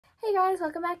Hey guys,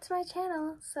 welcome back to my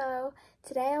channel. So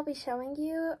today I'll be showing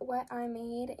you what I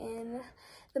made in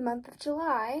the month of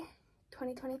July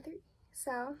 2023.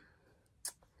 So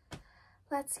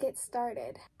let's get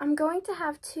started. I'm going to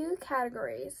have two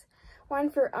categories. One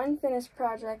for unfinished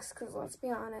projects, because let's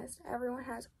be honest, everyone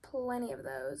has plenty of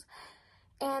those,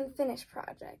 and finished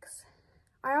projects.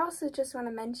 I also just want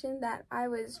to mention that I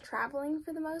was traveling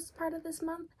for the most part of this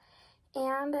month,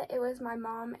 and it was my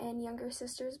mom and younger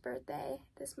sister's birthday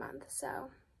this month, so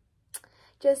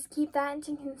just keep that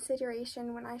into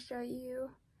consideration when I show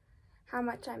you how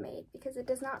much I made, because it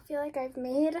does not feel like I've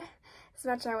made as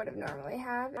much as I would have normally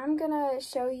have. I'm gonna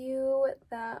show you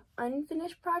the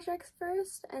unfinished projects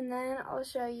first, and then I'll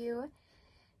show you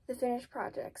the finished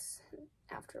projects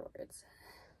afterwards.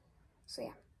 So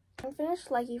yeah, unfinished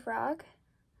leggy frog.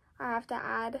 I have to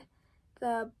add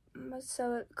the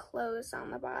so it closed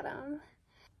on the bottom.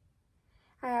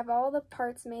 I have all the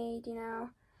parts made, you know,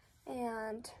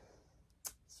 and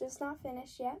it's just not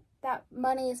finished yet. That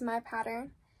bunny is my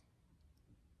pattern,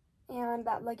 and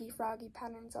that leggy froggy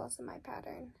pattern is also my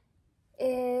pattern.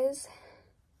 Is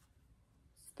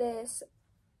this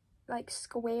like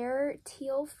square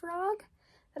teal frog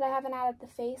that I haven't added the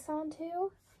face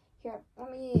onto. Here,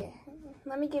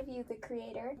 let me give you the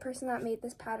creator. The person that made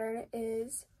this pattern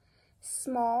is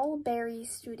Small Berry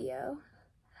Studio.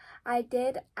 I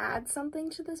did add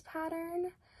something to this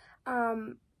pattern.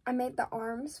 I made the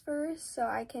arms first, so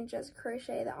I can just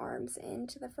crochet the arms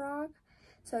into the frog.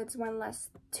 So it's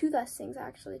two less things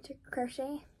actually to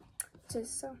crochet.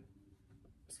 Just so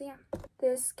yeah.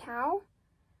 This cow,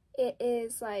 it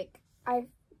is like, I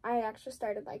actually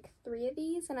started like 3 of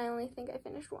these, and I only think I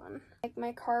finished 1. Like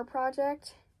my car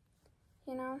project,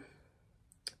 you know,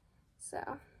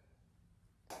 so.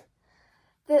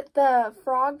 The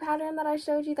frog pattern that I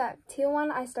showed you, that teal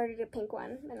one, I started a pink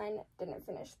one, and I didn't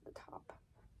finish the top.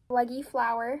 Leggy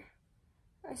flower,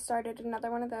 I started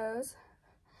another one of those,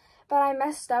 but I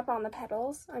messed up on the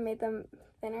petals. I made them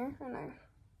thinner, and I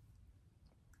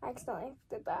accidentally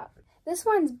did that. This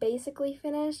one's basically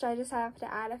finished, I just have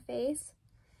to add a face,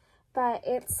 but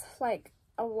it's like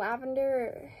a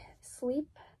lavender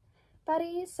sleep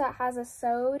buddy, so it has a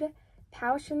sewed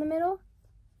pouch in the middle.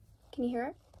 Can you hear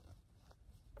it?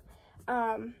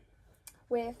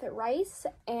 With rice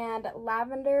and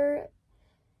lavender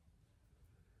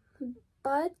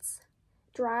buds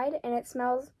dried, and it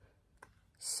smells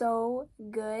so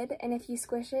good, and if you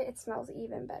squish it, it smells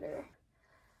even better.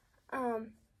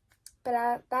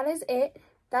 But that is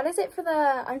it for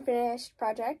the unfinished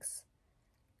projects.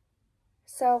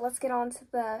 So let's get on to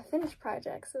the finished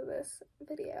projects of this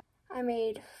video. I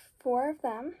made 4 of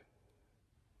them.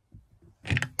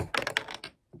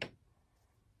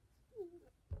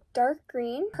 Dark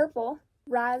green, purple,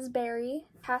 raspberry,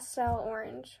 pastel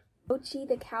orange. Mochi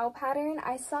the cow pattern,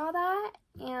 I saw that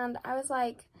and I was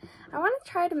like, I want to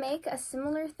try to make a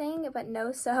similar thing but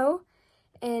no sew,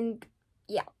 and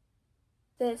yeah.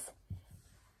 This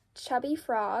chubby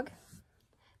frog,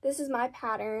 this is my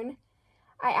pattern.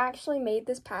 I actually made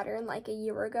this pattern like a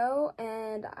year ago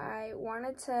and I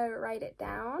wanted to write it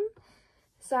down,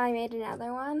 so I made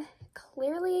another one.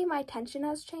 Clearly my tension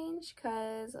has changed,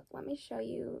 because let me show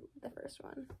you the first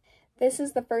one. This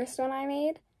is the first one I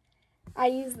made. I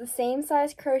used the same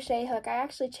size crochet hook. I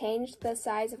actually changed the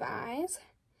size of eyes,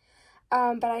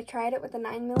 but I tried it with a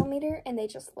 9mm and they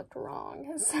just looked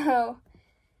wrong. So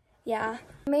yeah,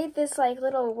 I made this like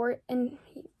little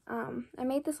I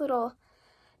made this little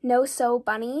no-sew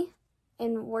bunny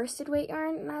in worsted weight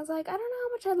yarn, and I was like, I don't know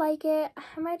how much I like it.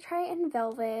 I might try it in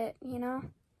velvet, you know.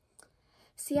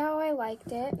 See how I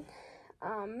liked it.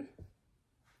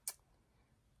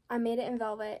 I made it in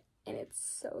velvet, and it's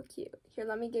so cute. Here,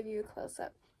 let me give you a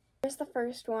close-up. Here's the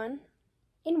first one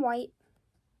in white.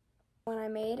 One I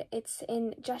made, it's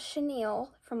in Just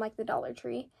Chenille from like the Dollar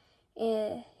Tree,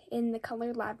 in the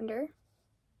color lavender,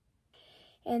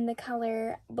 and the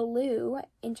color blue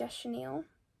in Just Chenille.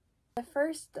 The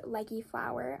first leggy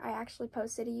flower, I actually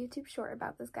posted a YouTube short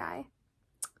about this guy.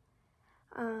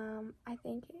 I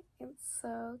think it's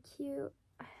so cute,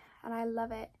 and I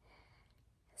love it.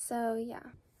 So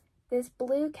yeah, this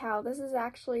blue cow, this is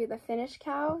actually the finished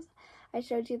cows. I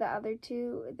showed you the other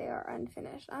 2, they are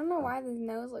unfinished. I don't know why the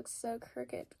nose looks so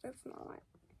crooked. It's not.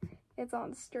 It's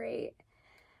on straight.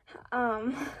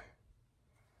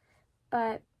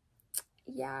 But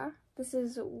yeah, this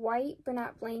is white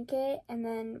Bernat Blanket, and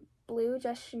then blue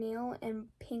Just Chenille, and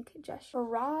pink Just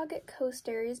Frog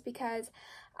coasters, because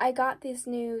I got these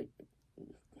new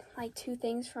like 2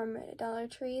 things from Dollar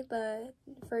Tree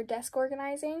for desk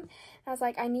organizing. I was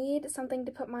like, I need something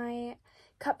to put my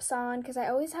cups on because I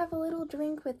always have a little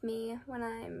drink with me when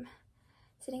I'm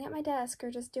sitting at my desk or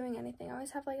just doing anything. I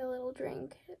always have like a little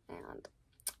drink, and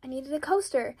I needed a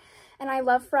coaster, and I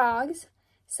love frogs,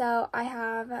 so I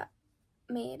have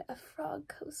made a frog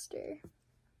coaster.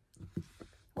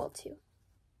 Well, 2,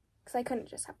 because I couldn't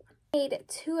just have one. I made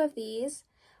 2 of these.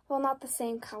 Well, not the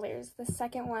same colors. The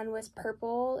second one was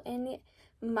purple and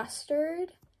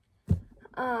mustard,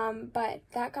 but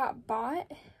that got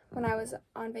bought when I was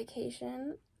on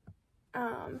vacation.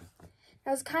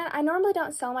 I normally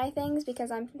don't sell my things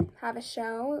because I have a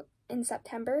show in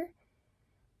September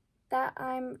that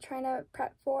I'm trying to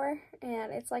prep for,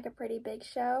 and it's like a pretty big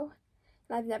show.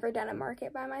 And I've never done a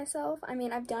market by myself. I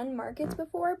mean, I've done markets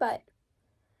before, but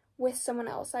with someone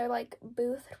else. I like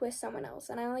boothed with someone else,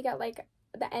 and I only got like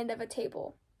the end of a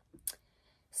table.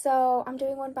 So I'm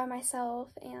doing one by myself,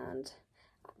 and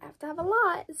I have to have a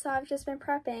lot, so I've just been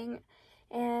prepping,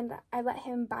 and I let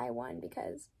him buy one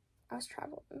because I was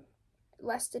traveling.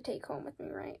 Less to take home with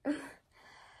me, right?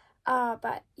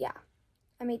 But yeah,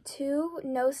 I made 2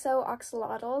 no-sew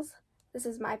axolotls. This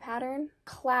is my pattern.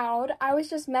 Cloud. I was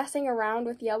just messing around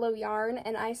with yellow yarn,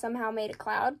 and I somehow made a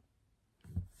cloud.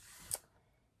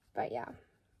 But yeah,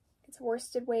 it's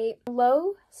worsted weight.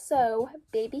 Low sew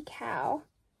baby cow.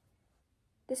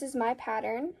 This is my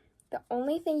pattern. The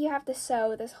only thing you have to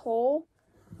sew this whole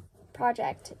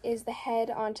project is the head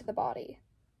onto the body.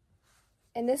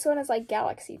 And this one is like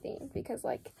galaxy themed because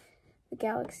like the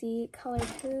galaxy colored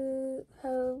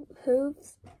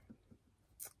hooves,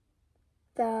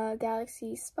 the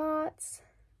galaxy spots,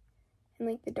 and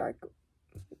like the dark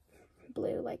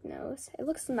blue like nose. It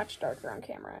looks much darker on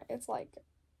camera. It's like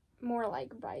more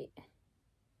like bright.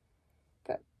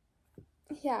 But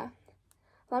yeah,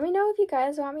 let me know if you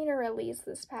guys want me to release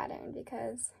this pattern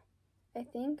because I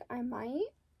think I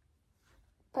might,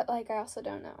 but like I also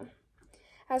don't know.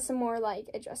 Has some more like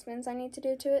adjustments I need to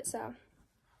do to it, so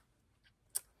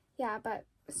yeah, but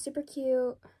it's super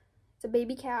cute. It's a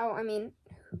baby cow. I mean,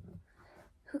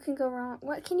 who can go wrong?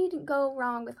 What can you go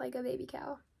wrong with like a baby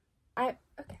cow? I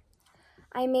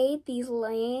made these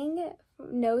laying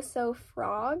no-sew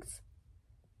frogs.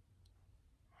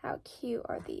 How cute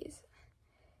are these?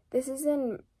 This is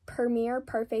in Premier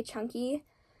Parfait Chunky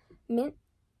Mint,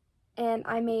 and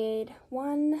I made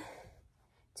 1,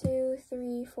 2,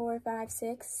 3, 4, 5,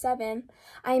 6, 7.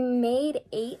 I made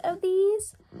 8 of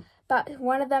these, but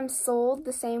one of them sold.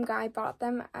 The same guy bought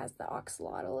them as the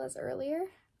axolotl as earlier.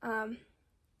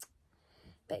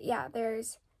 But yeah,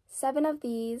 there's 7 of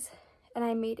these, and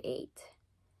I made 8.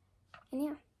 And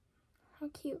yeah, how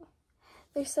cute.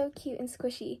 They're so cute and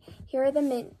squishy. Here are the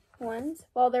mint ones.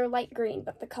 Well, they're light green,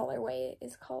 but the colorway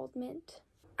is called mint.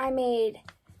 I made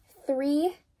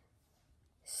 3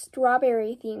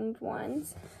 strawberry themed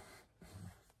ones.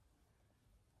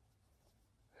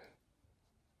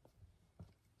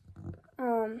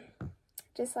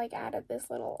 Just like added this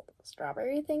little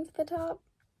strawberry thing to the top.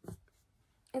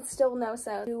 It's still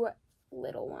no-sew. 2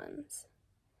 little ones.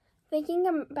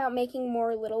 Thinking about making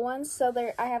more little ones, so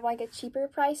I have like a cheaper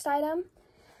priced item,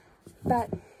 but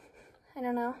I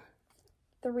don't know.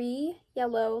 3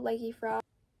 yellow leggy frogs,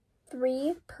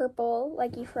 3 purple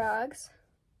leggy frogs,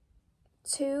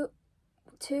 2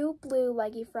 blue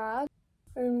leggy frogs,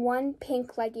 and 1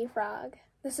 pink leggy frog.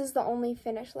 This is the only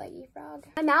finished leggy frog.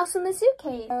 My mouse in the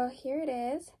suitcase. Oh, here it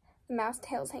is. The mouse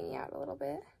tail's hanging out a little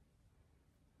bit.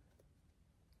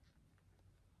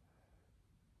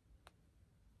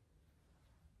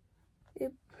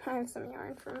 Oop, I have some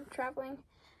yarn from traveling.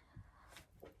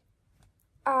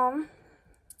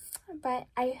 But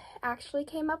I actually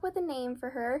came up with a name for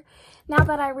her now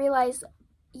that I realize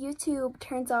YouTube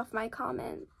turns off my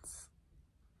comments.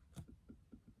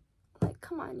 Like,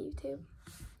 come on, YouTube.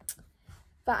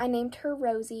 But I named her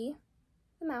Rosie,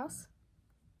 the mouse.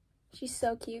 She's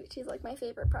so cute. She's like my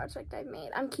favorite project I've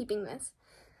made. I'm keeping this.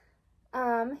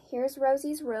 Here's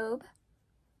Rosie's robe,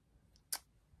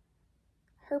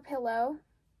 her pillow,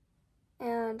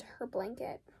 and her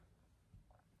blanket.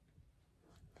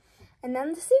 And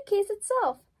then the suitcase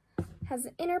itself has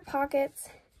inner pockets,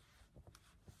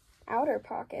 outer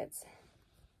pockets.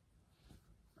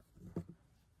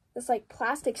 This like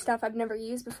plastic stuff I've never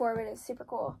used before, but it's super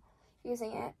cool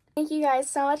using it. Thank you guys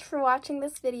so much for watching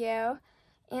this video.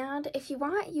 And if you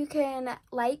want, you can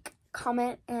like,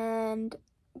 comment, and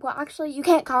well, actually you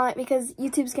can't comment because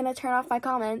YouTube's gonna turn off my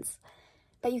comments,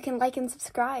 but you can like and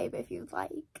subscribe if you'd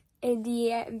like. It'd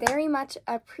be very much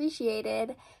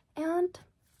appreciated, and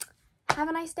have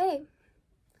a nice day.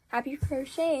 Happy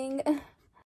crocheting.